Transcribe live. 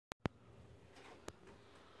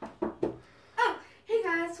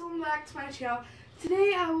welcome back to my channel.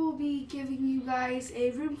 Today I will be giving you guys a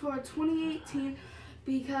room tour 2018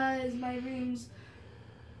 because my room's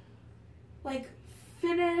like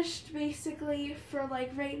finished basically for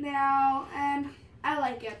like right now and I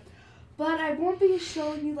like it. But I won't be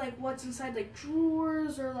showing you like what's inside like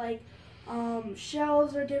drawers or like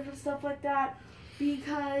shelves or different stuff like that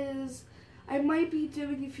because I might be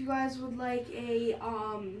doing, if you guys would like a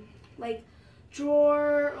like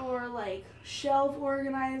drawer or like shelf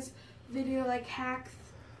organized video like hack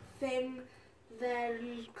thing,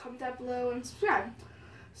 then comment down below and subscribe.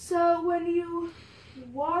 So when you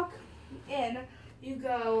walk in, you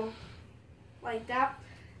go like that,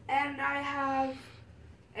 and I have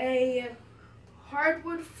a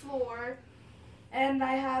hardwood floor, and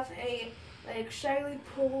I have a like shiny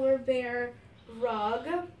polar bear rug.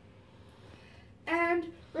 And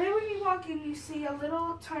right when you walk in, you see a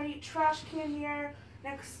little tiny trash can here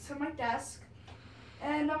next to my desk.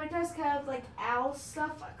 And on my desk I have like owl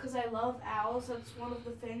stuff because I love owls. That's one of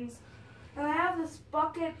the things. And I have this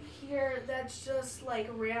bucket here that's just like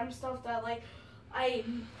random stuff that like I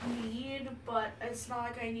need, but it's not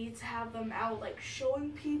like I need to have them out like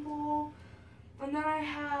showing people. And then I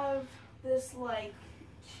have this like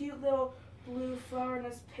cute little blue flower and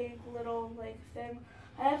this pink little like thing.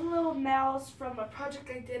 I have a little mouse from a project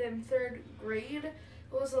I did in 3rd grade. It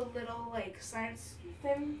was a little like science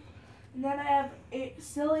thing. And then I have a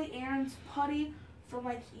silly Aaron's putty from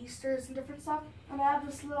like Easter's and different stuff. And I have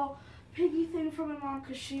this little piggy thing from my mom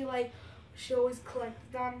because she always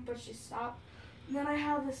collected them, but she stopped. And then I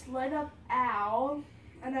have this light up owl,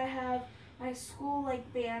 and I have my school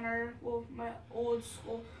like banner, well my old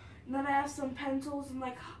school. And then I have some pencils and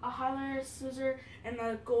like a highlighter, scissor, and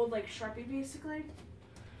a gold like Sharpie basically.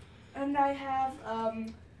 And I have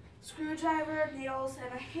screwdriver, nails,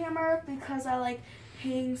 and a hammer because I like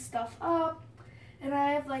hanging stuff up. And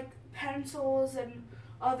I have like pencils and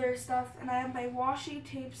other stuff. And I have my washi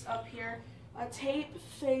tapes up here, a tape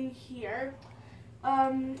thing here,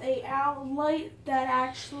 a owl light that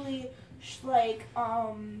actually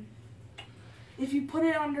if you put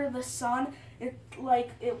it under the sun, it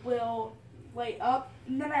will light up.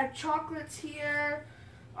 And then I have chocolates here.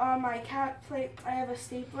 On my cat plate, I have a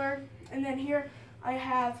stapler, and then here I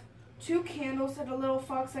have 2 candles and a little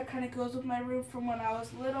fox that kind of goes with my room from when I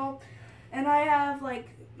was little. And I have like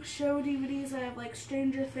show DVDs. I have like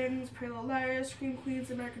Stranger Things, Pretty Little Liars, Scream Queens,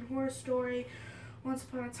 American Horror Story, Once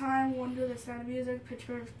Upon a Time, Wonder, The Sound of Music, Pitch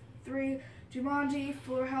Perfect 3, Jumanji,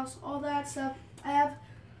 Fuller House, all that stuff. I have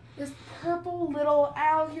this purple little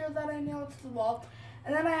owl here that I nailed to the wall,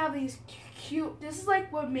 and then I have these cute. This is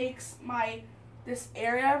like what makes this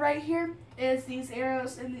area right here is these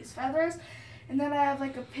arrows and these feathers. And then I have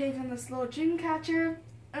like a pig and this little dream catcher.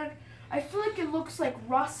 And I feel like it looks like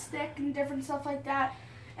rustic and different stuff like that.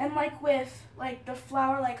 And like with like the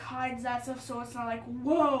flower like hides that stuff so it's not like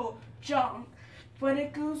whoa junk. But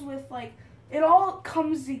it goes with like, it all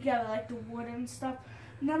comes together like the wood and stuff.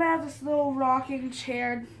 And then I have this little rocking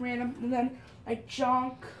chair random, and then like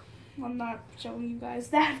junk. I'm not showing you guys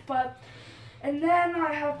that, but. And then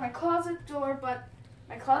I have my closet door, but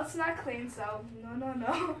my closet's not clean, so no. And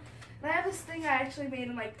I have this thing I actually made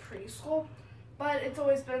in like preschool, but it's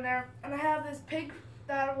always been there. And I have this pig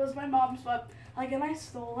that was my mom's, but and I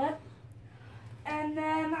stole it. And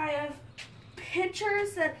then I have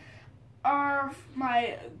pictures that are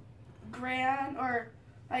my Grammy's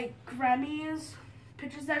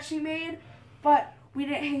pictures that she made, but we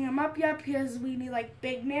didn't hang them up yet because we need like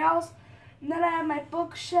big nails. And then I have my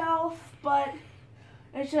bookshelf, but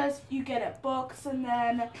it's just, you get it, books. And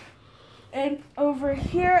then over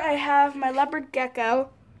here I have my leopard gecko.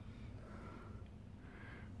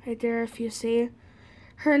 Right there if you see.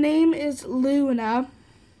 Her name is Luna.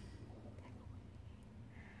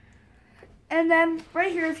 And then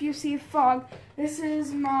right here if you see fog, this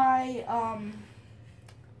is my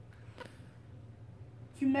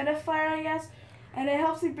humidifier, I guess. And it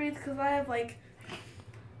helps me breathe because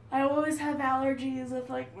I always have allergies with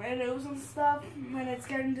like my nose and stuff, and it's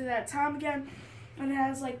getting to that time again, and it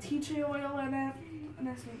has like tea tree oil in it,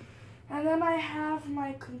 and then I have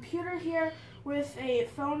my computer here with a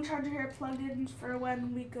phone charger here plugged in for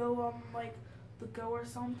when we go on like the go or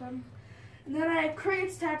something, and then I have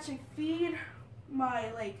crates to actually feed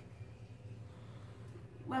my like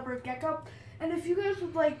leopard gecko. And if you guys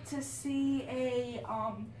would like to see a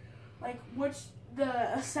which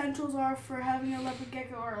the essentials are for having a leopard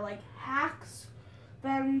gecko or like hacks,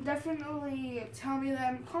 then definitely tell me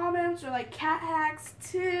that in comments, or like cat hacks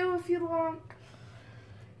too if you want.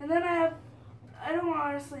 And then I don't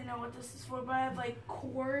honestly know what this is for, but I have like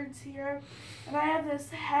cords here, and I have this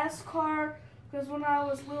Hescar because when I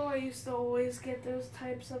was little, I used to always get those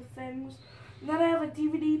types of things. And then I have a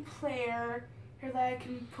DVD player here that I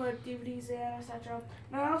can put DVDs in, etc.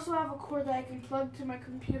 And I also have a cord that I can plug to my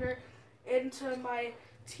computer into my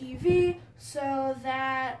TV so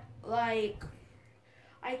that, like,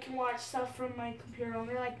 I can watch stuff from my computer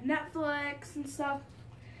only, like Netflix and stuff.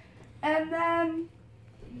 And then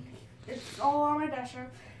it's all on my dresser.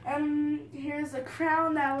 And here's a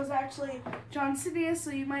crown that was actually John Sidious, so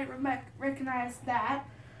you might recognize that.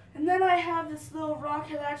 And then I have this little rock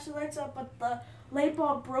here that actually lights up, but the light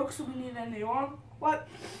bulb broke, so we need a new one. What?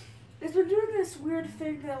 It's been doing this weird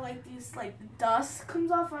thing that, like, these, like, dust comes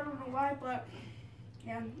off. I don't know why, but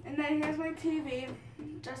yeah. And then here's my TV,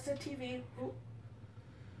 just a TV. Oh,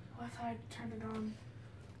 I thought I turned it on.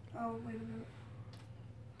 Oh, wait a minute.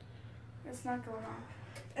 It's not going on.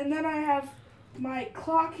 And then I have my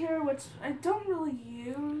clock here, which I don't really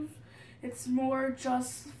use. It's more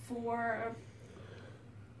just for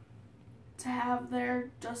to have there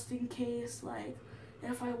just in case, like,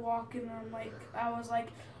 if I walk in and I was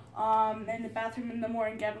in the bathroom in the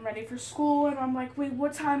morning getting ready for school and I'm like, wait,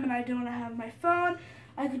 what time? And I don't have my phone.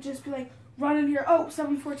 I could just be like, run in here, oh,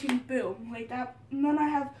 7:14, boom, like that. And then I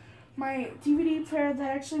have my DVD player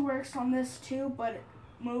that actually works on this too, but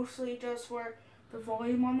mostly just for the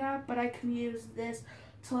volume on that, but I can use this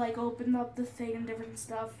to, like, open up the thing and different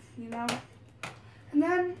stuff, you know. And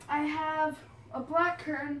then I have a black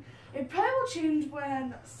curtain. It probably will change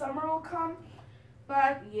when summer will come,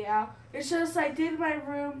 but yeah, it's just I did my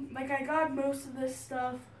room, like, I got most of this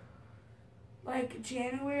stuff like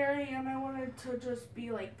January, and I wanted to just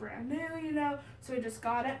be like brand new, you know, so I just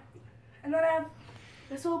got it. And then I have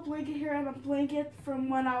this little blanket here, and a blanket from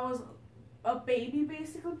when I was a baby,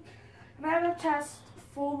 basically. And I have a chest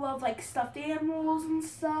full of, like, stuffed animals and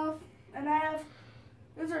stuff. And I have,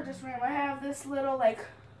 these are just random. I have this little, like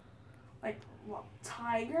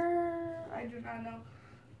tiger, I do not know,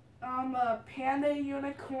 a panda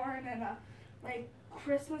unicorn, and a, like,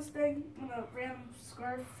 Christmas thing, and a random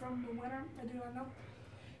scarf from the winter, I do not know.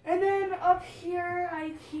 And then up here,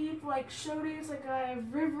 I keep, like, show days, like, I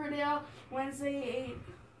have Riverdale, Wednesday, 8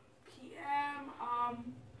 p.m., I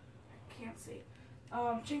can't see.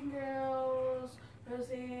 Chicken Girls,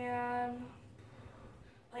 Roseanne,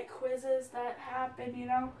 like, quizzes that happen, you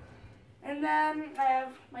know. And then I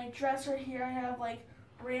have my dresser here. I have, like,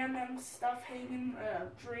 random stuff hanging,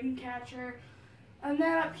 dream catcher. And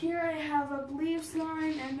then up here I have a Believes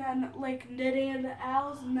line, and then, like, knitting and the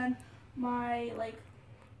owls, and then my, like,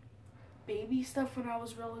 baby stuff when I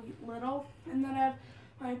was really little. And then I have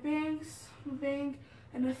my bangs,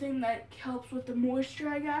 and the thing that helps with the moisture,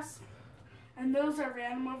 I guess. And those are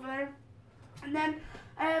random over there. And then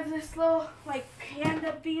I have this little, like,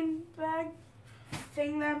 panda bean bag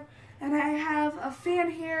thing there. And I have a fan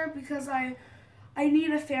here because I need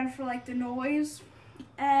a fan for, like, the noise.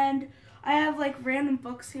 And I have, like, random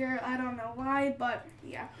books here. I don't know why, but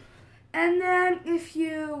yeah. And then if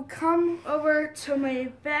you come over to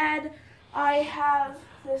my bed, I have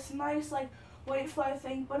this nice, like, white fly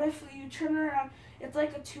thing. But if you turn it around, it's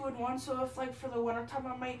like a 2-in-1. So if, like, for the winter time,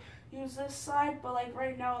 I might use this side. But, like,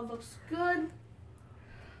 right now it looks good.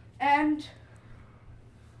 And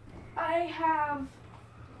I have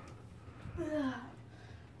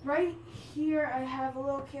right here, I have a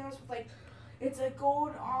little canvas with, like, it's a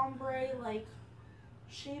gold ombre, like,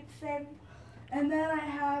 shape thing. And then I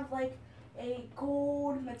have, like, a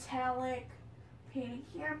gold metallic painting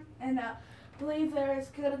here. And I believe there is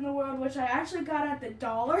good in the world, which I actually got at the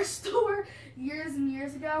dollar store years and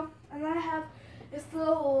years ago. And then I have this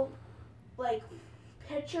little, like,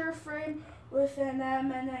 picture frame with an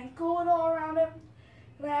M and then gold all around it.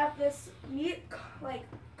 And I have this neat, like,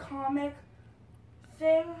 comic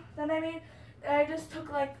thing that I made. I just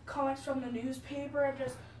took, like, comics from the newspaper and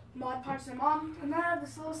just Mod Podged them on. And then I have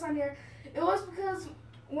this little sign here. It was because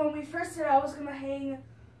when we first did it, I was going to hang,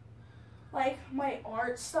 like, my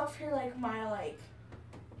art stuff here, like, my, like,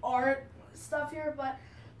 art stuff here, but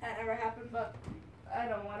that never happened, but I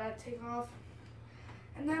don't want to take off.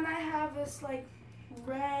 And then I have this, like,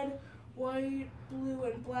 red, white, blue,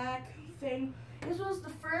 and black thing. This was the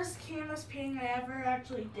first canvas painting I ever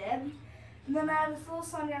actually did. And then I have this little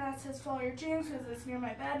sign here that says follow your dreams because it's near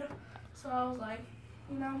my bed. So I was like,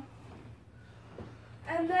 you know.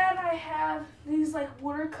 And then I have these, like,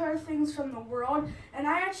 watercolor things from the world. And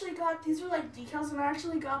I actually got, these were, like, decals, and I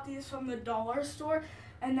actually got these from the dollar store.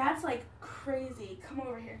 And that's, like, crazy. Come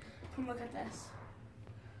over here. Come look at this.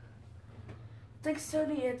 It's, like, so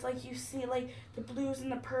neat. It's like you see, like, the blues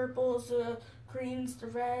and the purples, the greens, the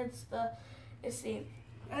reds, it's neat.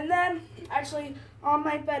 And then, actually, on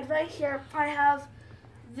my bed right here, I have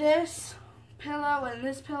this pillow and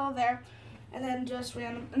this pillow there, and then just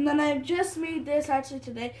random. And then I just made this actually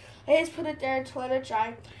today. I just put it there to let it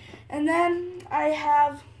dry. And then I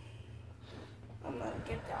have, I'm gonna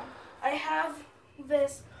get down. I have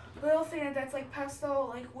this little thing that's like pastel,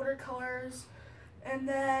 like watercolors, and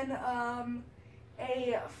then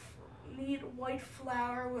a neat white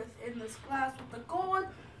flower within this glass with the gold.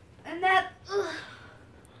 And then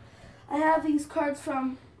I have these cards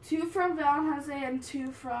from 2 from Valentine's Day and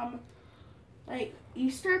 2 from like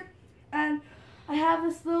Easter. And I have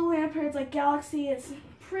this little lamp here. It's like Galaxy. It's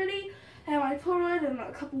pretty. I have my Polaroid and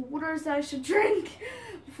a couple waters that I should drink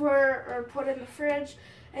or put in the fridge.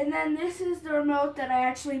 And then this is the remote that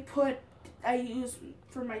I use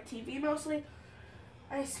for my TV mostly.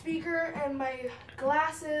 My speaker and my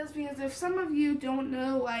glasses, because if some of you don't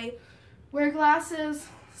know, I wear glasses.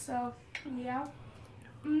 So, yeah.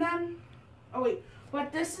 And then, oh wait,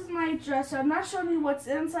 but this is my dresser. I'm not showing you what's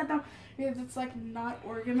inside now because it's like not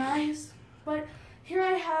organized. But here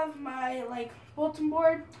I have my like bulletin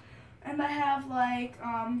board, and I have like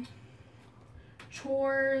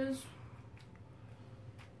chores,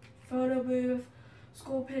 photo booth,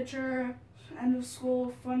 school picture, end of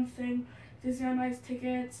school, fun thing, Disney on Ice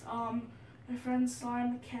tickets, my friend's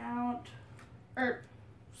slime account, or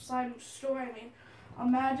slime store, I mean, a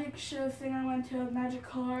magic show thing I went to, magic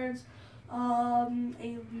cards, a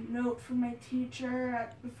note from my teacher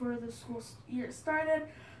before the school year started,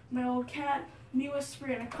 my old cat, newest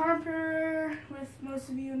Sabrina Carpenter, with most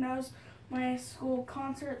of you knows, my school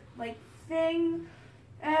concert like thing,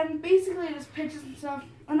 and basically just pictures and stuff.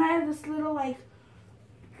 And I have this little like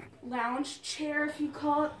lounge chair, if you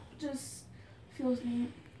call it, just feels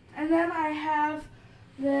neat. And then I have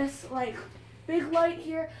this like big light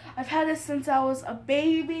here. I've had this since I was a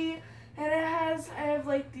baby, and I have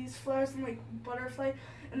like these flowers and like butterfly,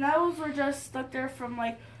 and those were just stuck there from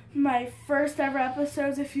like my first ever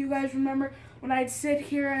episodes, if you guys remember, when I'd sit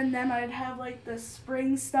here and then I'd have like the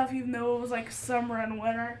spring stuff even though it was like summer and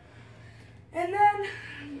winter. And then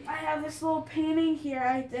I have this little painting here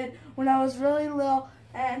I did when I was really little,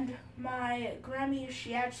 and my Grammy,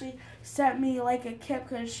 she actually sent me like a kit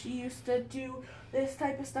because she used to do this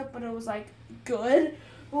type of stuff, but it was like good.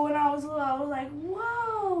 But when I was little, I was like,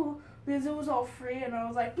 whoa, because it was all free, and I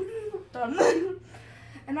was like, done.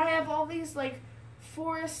 And I have all these like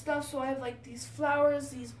forest stuff, so I have like these flowers,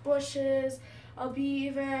 these bushes, a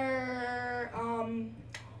beaver,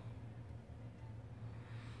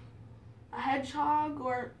 a hedgehog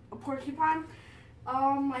or a porcupine,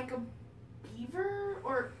 like a beaver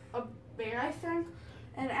or a bear, I think,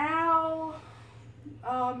 an owl,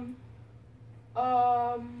 a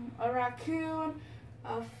raccoon,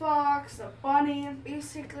 a fox, a bunny,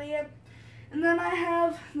 basically it. And then I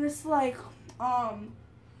have this like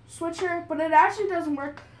switcher, but it actually doesn't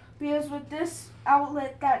work because with this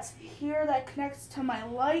outlet that's here that connects to my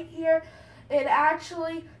light here, it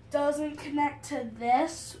actually doesn't connect to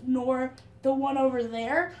this nor the one over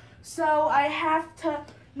there. So I have to,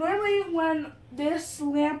 normally when this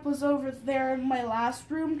lamp was over there in my last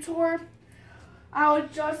room tour, I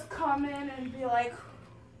would just come in and be like,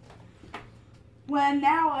 when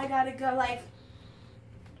now I gotta go like,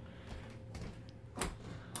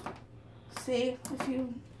 see if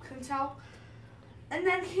you can tell. And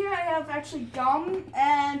then here I have actually gum,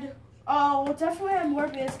 and we'll definitely have more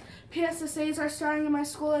because PSSAs are starting in my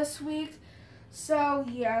school this week. So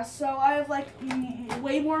yeah, so I have like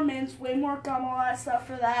way more mints, way more gum, all that stuff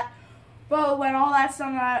for that. But when all that's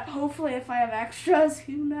done, hopefully if I have extras,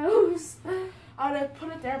 who knows, I'll just put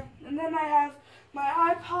it there. And then I have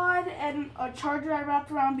my iPod and a charger I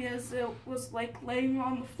wrapped around because it was like laying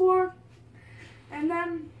on the floor. And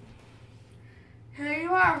then here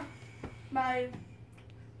you are, my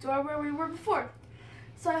door where we were before.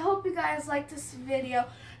 So I hope you guys liked this video,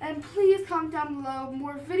 and please comment down below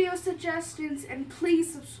more video suggestions, and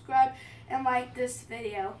please subscribe and like this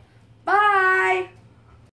video. Bye!